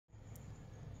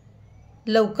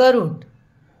लवकर उठ.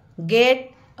 Get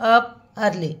up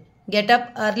early. Get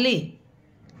up early.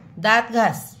 दात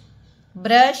घास.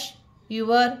 Brush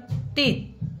your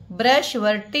teeth. Brush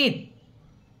your teeth.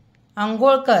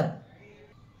 आंघोळ कर.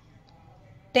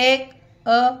 Take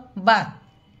a bath.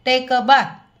 Take a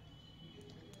bath.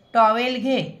 Towel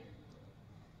घे.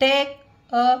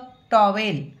 Take a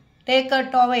towel. Take a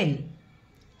towel.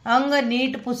 अंग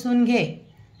नीट पुसून घे.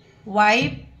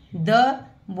 वाईप the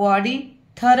body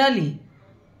thoroughly.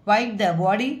 वाईप the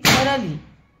body thoroughly.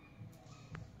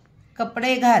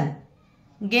 कपडे घाल.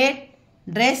 Get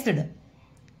dressed.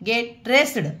 Get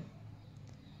dressed.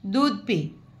 दूध पी.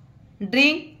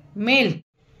 Drink milk.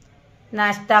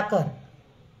 नाश्ता कर.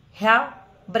 Have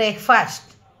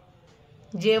breakfast.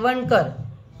 जेवण कर.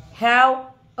 Have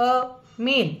a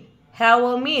meal. Have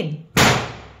a meal.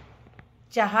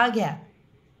 चहा घ्या.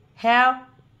 Have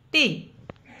T.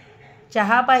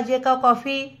 चहा पाहिजे का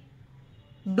coffee?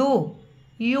 Do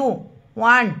you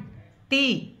want tea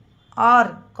और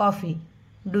coffee?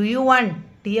 Do you want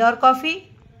tea और कॉफी?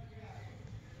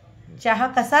 चहा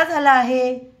कसा झाला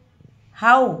आहे?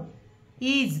 How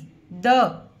is the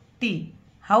T?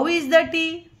 How is the T?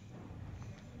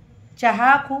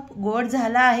 चहा खूप गोड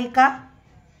झाला आहे का?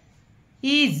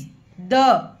 Is the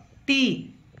T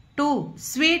to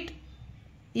sweet?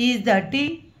 Is the T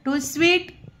to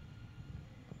sweet?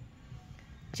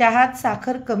 चहात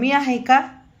साखर कमी आहे का?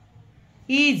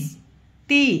 Is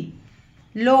T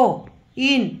low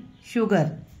in sugar?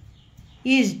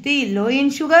 Is T low in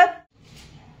sugar?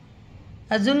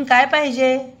 अजून काय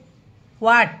पाहिजे?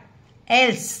 What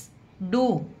else do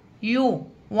you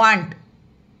want?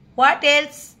 What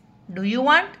else do you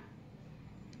want?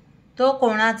 तो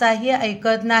कोणाचाही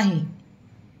ऐकत नाही.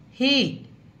 He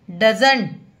doesn't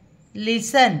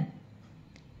listen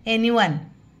anyone.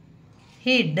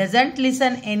 He doesn't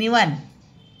listen anyone.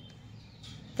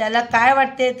 त्याला काय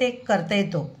वाटते ते करते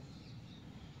तो.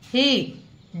 He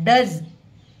does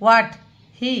what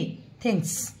he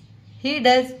thinks. He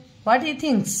does what he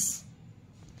thinks.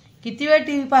 किती वेळ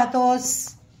T V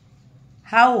पाहतोस?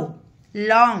 How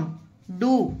long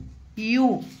do you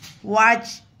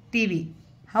watch T V?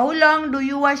 How long do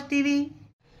you watch T V?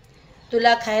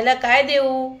 तुला खायला काय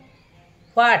देऊ?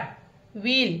 What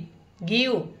will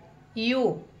give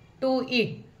you to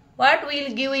it? What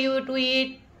will give you to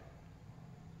it?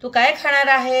 तू काय खाणार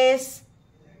आहेस?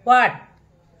 What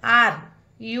R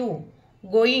you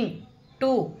going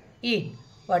to it?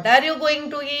 What R you going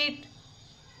to it?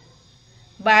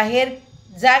 बाहेर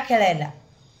जा खेळायला.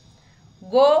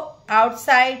 Go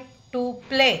outside to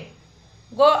play.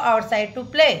 Go outside to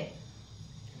play.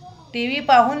 T V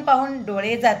पाहून पाहून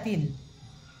डोळे जातील.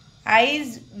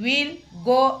 Eyes will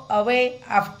go away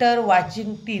after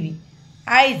watching T V.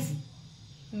 Eyes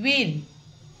will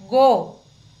go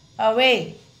away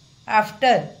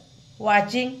after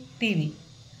watching T V.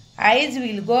 Eyes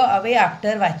will go away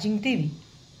after watching T V.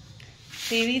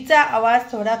 T व्हीचा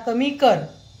आवाज थोडा कमी कर.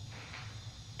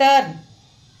 Turn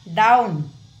down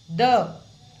the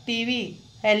T V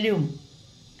volume.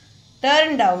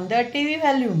 Turn down the T V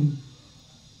volume.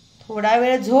 थोडा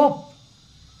वेळ झोप.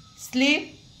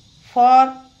 Sleep for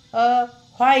a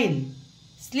while.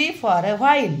 Sleep for a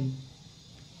while.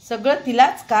 सगळं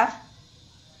तिलाच का?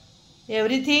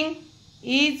 Everything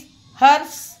is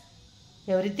hers.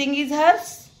 Everything is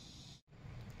hers.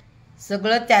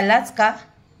 सगळं त्यालाच का?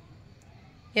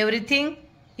 Everything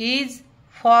is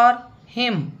for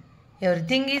him.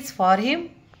 Everything is for हिम.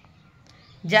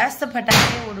 जास्त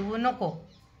फटाके उडवू नको.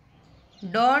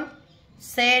 Don't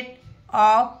set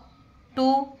of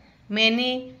to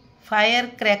many fire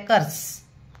crackers.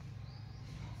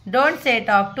 Don't set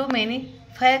of to many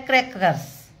fire crackers.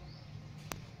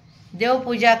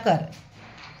 देवपूजा कर.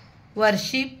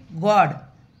 Worship God.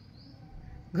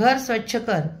 घर स्वच्छ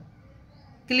कर.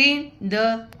 Clean the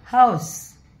house.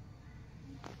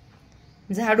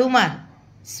 झाडू मार.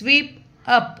 Sweep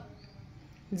up.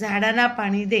 झाडांना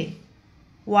पाणी दे.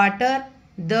 Water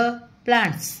the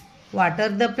plants.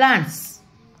 Water the plants.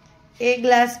 एक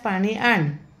ग्लास पाणी आण.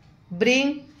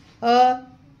 Bring a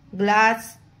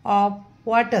glass of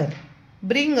water.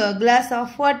 Bring a glass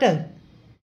of water.